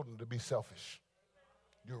little children to be selfish.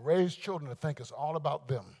 You'll raise children to think it's all about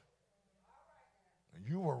them.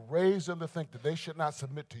 You will raise them to think that they should not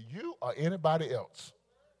submit to you or anybody else.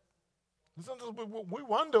 Sometimes we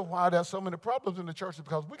wonder why there's so many problems in the church,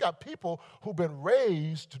 because we got people who've been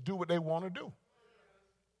raised to do what they want to do.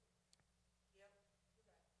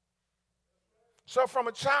 So from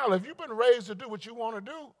a child, if you've been raised to do what you want to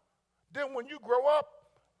do, then when you grow up,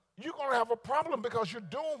 you're going to have a problem because you're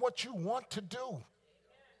doing what you want to do.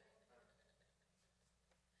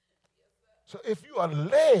 So if you are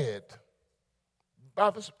led by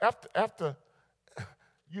this, after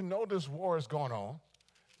you know this war is going on,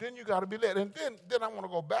 then you got to be led. And then I want to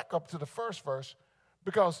go back up to the first verse,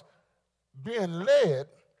 because being led,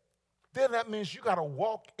 then that means you got to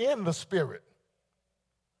walk in the Spirit.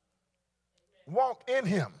 Walk in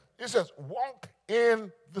him. It says, walk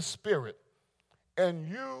in the Spirit, and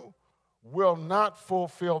you will not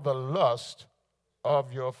fulfill the lust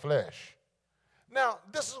of your flesh. Now,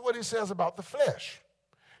 this is what he says about the flesh.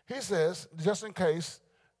 He says, just in case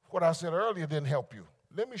what I said earlier didn't help you,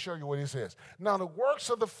 let me show you what he says. Now, the works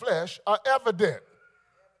of the flesh are evident.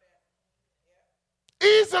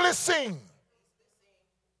 easily seen.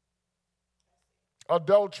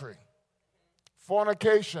 Adultery,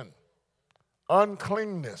 fornication,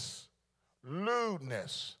 uncleanness,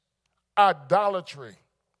 lewdness, idolatry,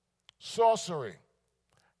 sorcery,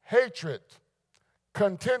 hatred,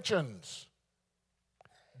 contentions,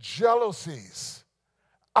 jealousies,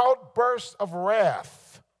 outbursts of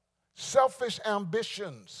wrath, selfish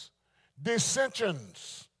ambitions,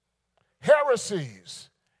 dissensions, heresies,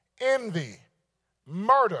 envy,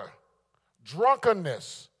 murder,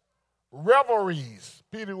 drunkenness, revelries,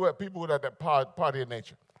 people with that party of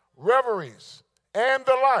nature, revelries, and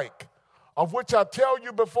the like, of which I tell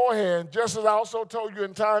you beforehand, just as I also told you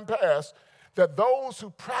in time past, that those who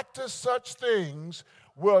practice such things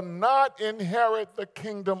will not inherit the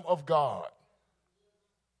kingdom of God.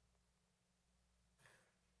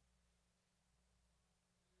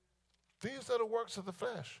 These are the works of the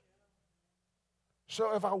flesh.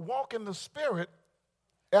 So if I walk in the Spirit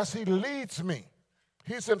as He leads me,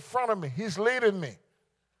 He's in front of me, He's leading me.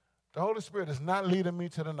 The Holy Spirit is not leading me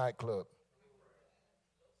to the nightclub.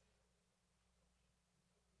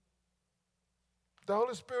 The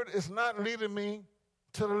Holy Spirit is not leading me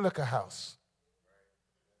to the liquor house.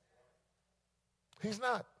 He's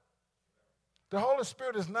not. The Holy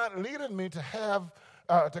Spirit is not leading me to have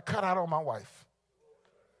to cut out on my wife.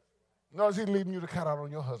 Nor is He leading you to cut out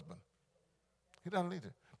on your husband. He doesn't lead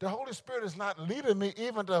it. The Holy Spirit is not leading me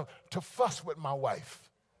even to fuss with my wife.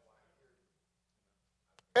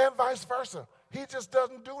 And vice versa. He just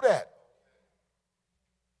doesn't do that.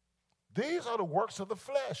 These are the works of the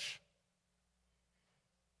flesh.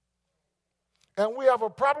 And we have a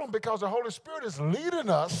problem because the Holy Spirit is leading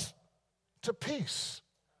us to peace.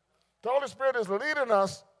 The Holy Spirit is leading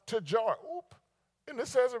us to joy. Oop. And it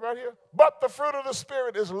says it right here. But the fruit of the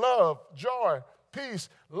Spirit is love, joy, peace,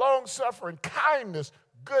 long-suffering, kindness,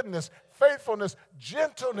 goodness, faithfulness,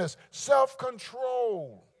 gentleness,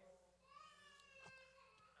 self-control.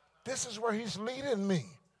 This is where He's leading me.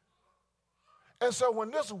 And so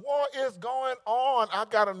when this war is going on, I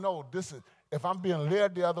got to know this is, if I'm being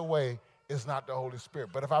led the other way, it's not the Holy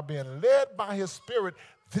Spirit. But if I'm being led by His Spirit,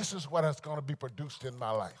 this is what is going to be produced in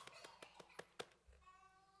my life.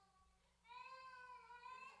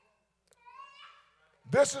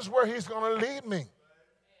 This is where He's going to lead me.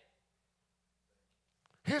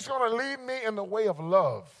 He's going to lead me in the way of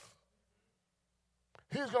love.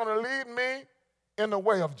 He's going to lead me in the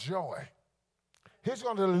way of joy. He's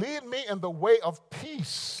going to lead me in the way of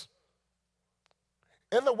peace.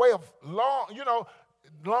 In the way of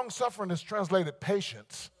long-suffering is translated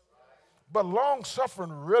patience. But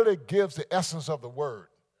long-suffering really gives the essence of the word.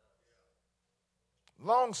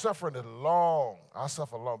 Long-suffering is long. I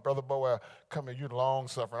suffer long. Brother Boaz, come here, you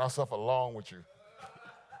long-suffering. I suffer long with you.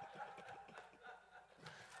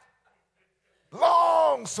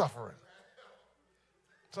 Long-suffering.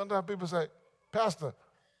 Sometimes people say, Pastor,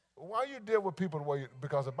 why you deal with people the way you,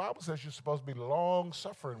 because the Bible says you're supposed to be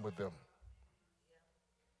long-suffering with them.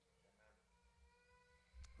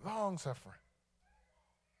 Long-suffering.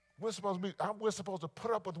 We're supposed to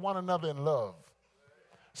put up with one another in love.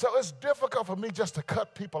 So it's difficult for me just to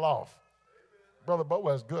cut people off. Brother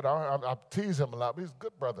Boaz is good. I tease him a lot, but he's a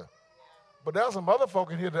good brother. But there's some other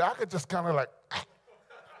folk in here that I could just kind of like,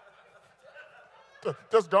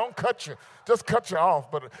 just don't cut you. Just cut you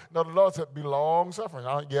off. But no, the Lord said, be long-suffering.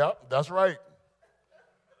 Yeah, that's right.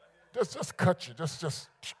 Just cut you. Just.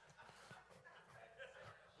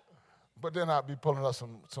 But then I'd be pulling up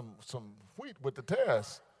some wheat with the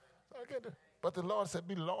tares. But the Lord said,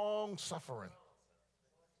 be long-suffering.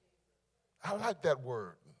 I like that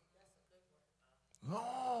word.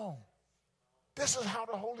 Long. This is how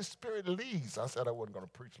the Holy Spirit leads. I said I wasn't going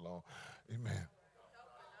to preach long. Amen.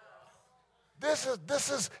 This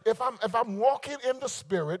is if I'm walking in the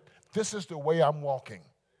Spirit, this is the way I'm walking.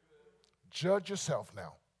 Judge yourself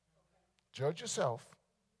now. Judge yourself.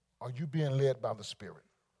 Are you being led by the Spirit?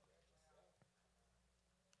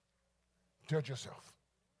 Judge yourself.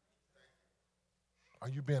 Are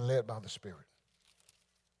you being led by the Spirit?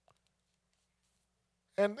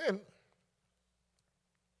 And then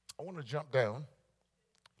I want to jump down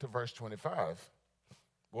to verse 25,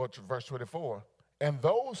 or to verse 24. And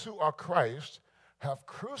those who are Christ have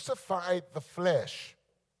crucified the flesh.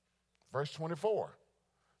 Verse 24.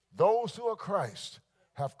 Those who are Christ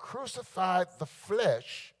have crucified the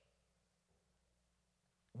flesh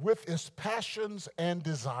with its passions and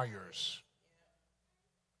desires.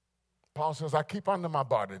 Paul says, I keep under my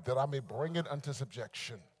body that I may bring it unto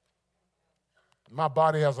subjection. My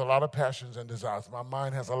body has a lot of passions and desires. My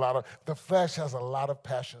mind has the flesh has a lot of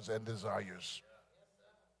passions and desires.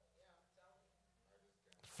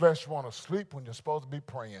 Flesh want to sleep when you're supposed to be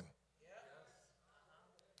praying.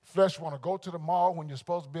 Flesh want to go to the mall when you're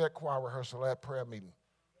supposed to be at choir rehearsal, at prayer meeting.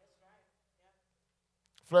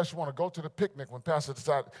 Flesh want to go to the picnic when pastor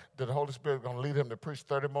decided that the Holy Spirit is going to lead him to preach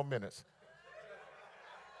 30 more minutes.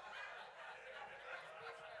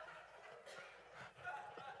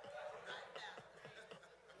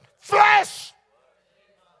 Flesh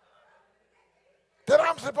that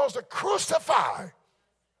I'm supposed to crucify.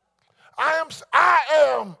 I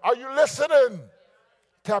am, are you listening?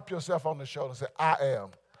 Tap yourself on the shoulder and say, I am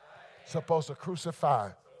supposed to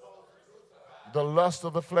crucify the lust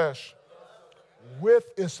of the flesh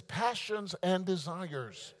with its passions and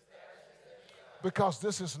desires. Because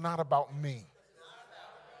this is not about me.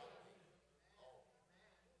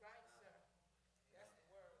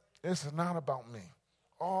 This is not about me.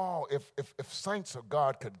 Oh, if saints of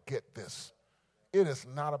God could get this, it is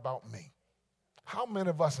not about me. How many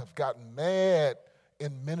of us have gotten mad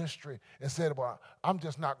in ministry and said, well, I'm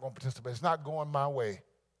just not going to participate. It's not going my way.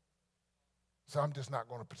 So I'm just not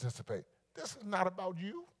going to participate. This is not about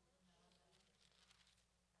you.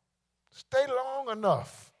 Stay long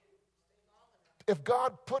enough. If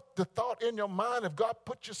God put the thought in your mind, if God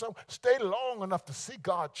put you somewhere, stay long enough to see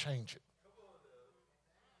God change it.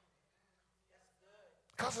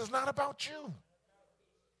 Because it's not about you.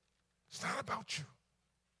 It's not about you.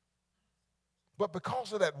 But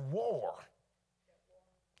because of that war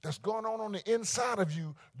that's going on the inside of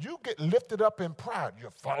you, you get lifted up in pride. You're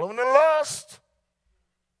following the lust,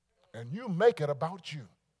 and you make it about you.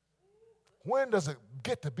 When does it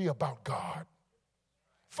get to be about God?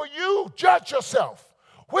 For you, judge yourself.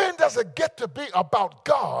 When does it get to be about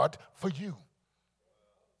God for you?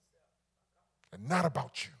 And not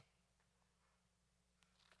about you.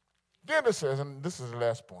 Then it says, and this is the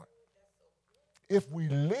last point, if we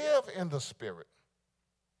live in the Spirit,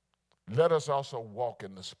 let us also walk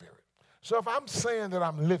in the Spirit. So if I'm saying that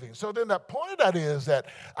I'm living, so then the point of that is that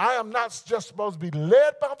I am not just supposed to be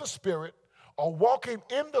led by the Spirit or walking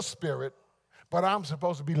in the Spirit, but I'm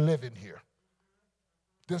supposed to be living here.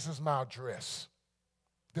 This is my address.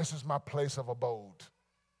 This is my place of abode.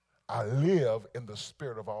 I live in the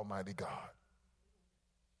Spirit of Almighty God.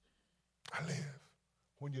 I live.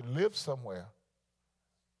 When you live somewhere,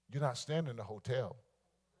 you're not staying in a hotel.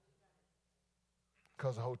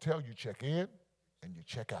 Because a hotel, you check in and you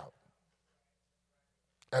check out.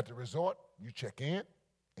 At the resort, you check in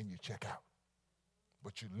and you check out.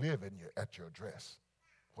 But you live at your address,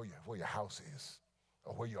 where your house is,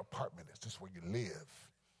 or where your apartment is. This is where you live.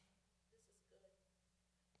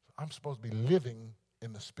 I'm supposed to be living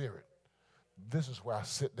in the Spirit. This is where I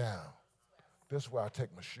sit down. This is where I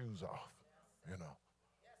take my shoes off,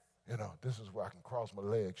 this is where I can cross my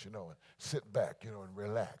legs, and sit back, and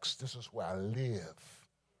relax. This is where I live.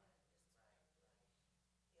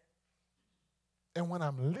 And when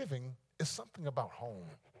I'm living, it's something about home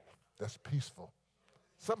that's peaceful.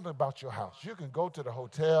 Something about your house. You can go to the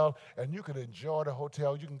hotel and you can enjoy the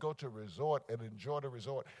hotel. You can go to a resort and enjoy the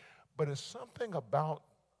resort. But it's something about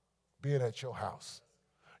being at your house.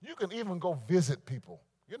 You can even go visit people.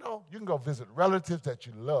 You can go visit relatives that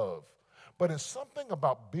you love. But it's something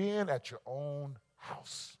about being at your own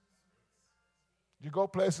house. You go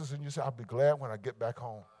places and you say, I'll be glad when I get back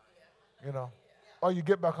home. Or you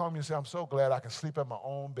get back home and you say, I'm so glad I can sleep in my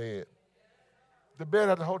own bed. The bed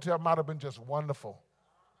at the hotel might have been just wonderful,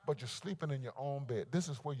 but you're sleeping in your own bed. This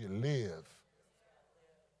is where you live.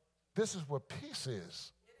 This is where peace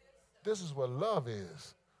is. This is where love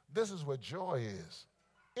is. This is where joy is.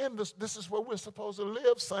 This is where we're supposed to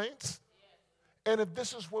live, saints. And if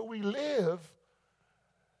this is where we live,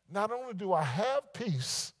 not only do I have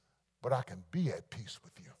peace, but I can be at peace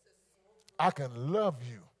with you. I can love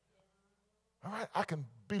you. All right? I can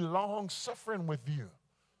be long-suffering with you.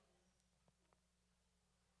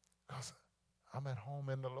 Because I'm at home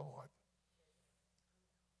in the Lord.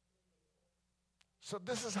 So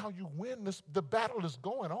this is how you win this. The battle is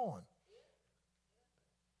going on.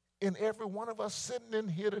 In every one of us sitting in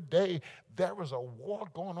here today, there is a war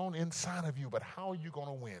going on inside of you, but how are you going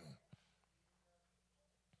to win?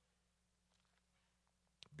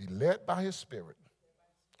 Be led by His Spirit,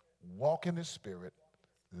 walk in His Spirit,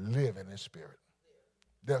 live in His Spirit.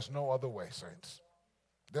 There's no other way, saints.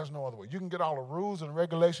 There's no other way. You can get all the rules and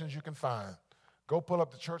regulations you can find. Go pull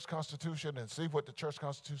up the church constitution and see what the church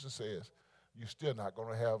constitution says. You're still not going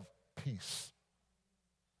to have peace.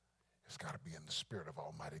 It's got to be in the Spirit of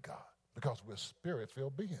Almighty God, because we're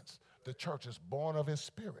Spirit-filled beings. The church is born of His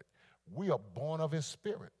Spirit. We are born of His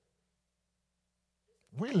Spirit.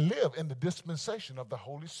 We live in the dispensation of the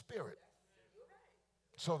Holy Spirit.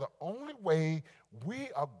 So the only way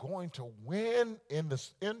we are going to win in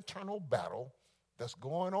this internal battle that's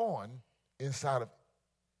going on inside of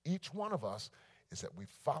each one of us is that we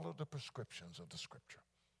follow the prescriptions of the Scripture.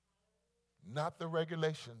 Not the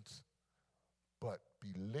regulations, but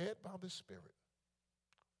be led by the Spirit,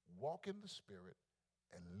 walk in the Spirit,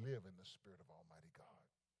 and live in the Spirit of Almighty God.